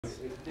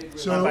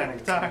So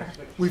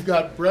we've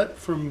got Bret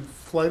from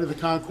Flight of the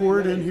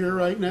Concorde in here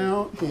right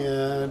now,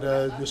 and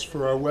just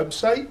for our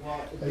website,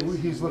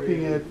 he's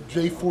looking at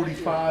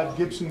J45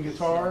 Gibson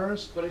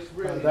guitars.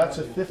 That's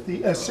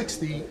a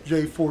 60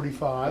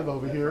 J45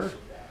 over here,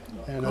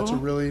 and that's a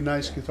really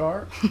nice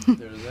guitar.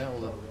 There's that,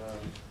 all the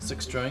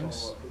 6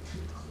 strings.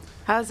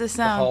 How does this The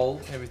sound? whole,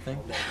 everything.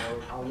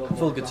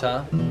 Full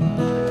guitar.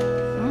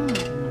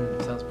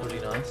 Sounds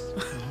pretty nice.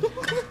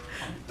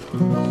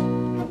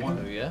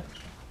 Oh yeah.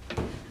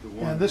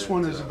 And this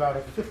one is about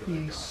a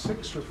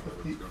 56 or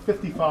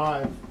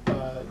 55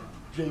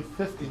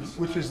 J50,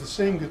 which is the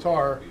same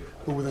guitar,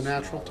 but with a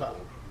natural top.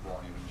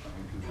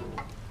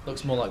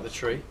 Looks more like the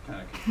tree.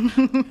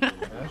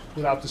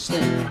 Without the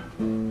sleeve.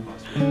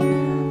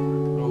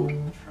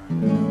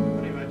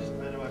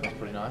 That's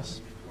pretty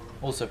nice.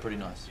 Also pretty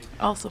nice.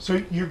 Also.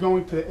 So you're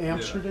going to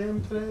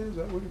Amsterdam today? Is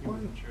that what you're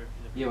playing?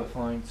 Yeah, we're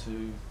flying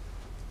to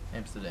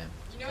Amsterdam.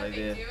 Play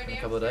there in a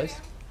couple of days.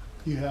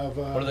 You have.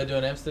 What do they do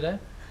in Amsterdam?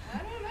 I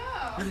don't know.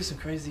 They do some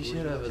crazy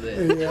shit over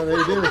there. Yeah, they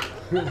do.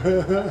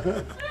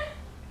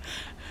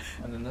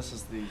 And then this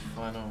is the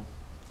final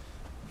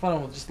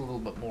with just a little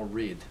bit more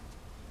red.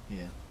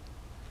 Yeah.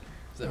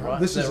 Is that right?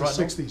 This is the right,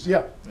 60s.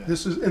 Yeah.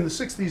 This is in the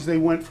 60s. They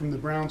went from the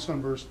brown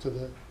sunburst to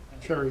the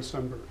cherry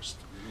sunburst.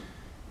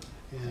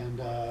 And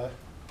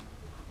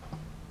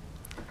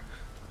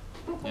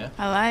yeah.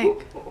 I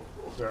like.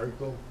 Very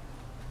cool.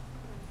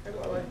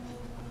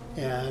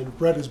 And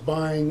Bret is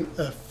buying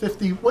a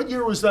 50. What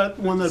year was that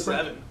one?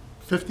 57.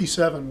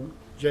 57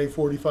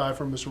 J45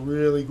 from this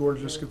really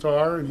gorgeous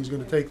guitar, and he's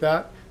going to take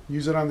that,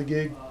 use it on the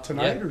gig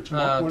tonight or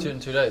tomorrow. In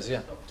 2 days.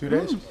 Yeah. 2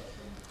 days.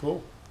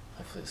 Cool.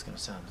 Hopefully it's going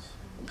to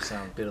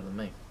sound better than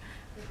me.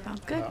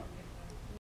 Sounds good.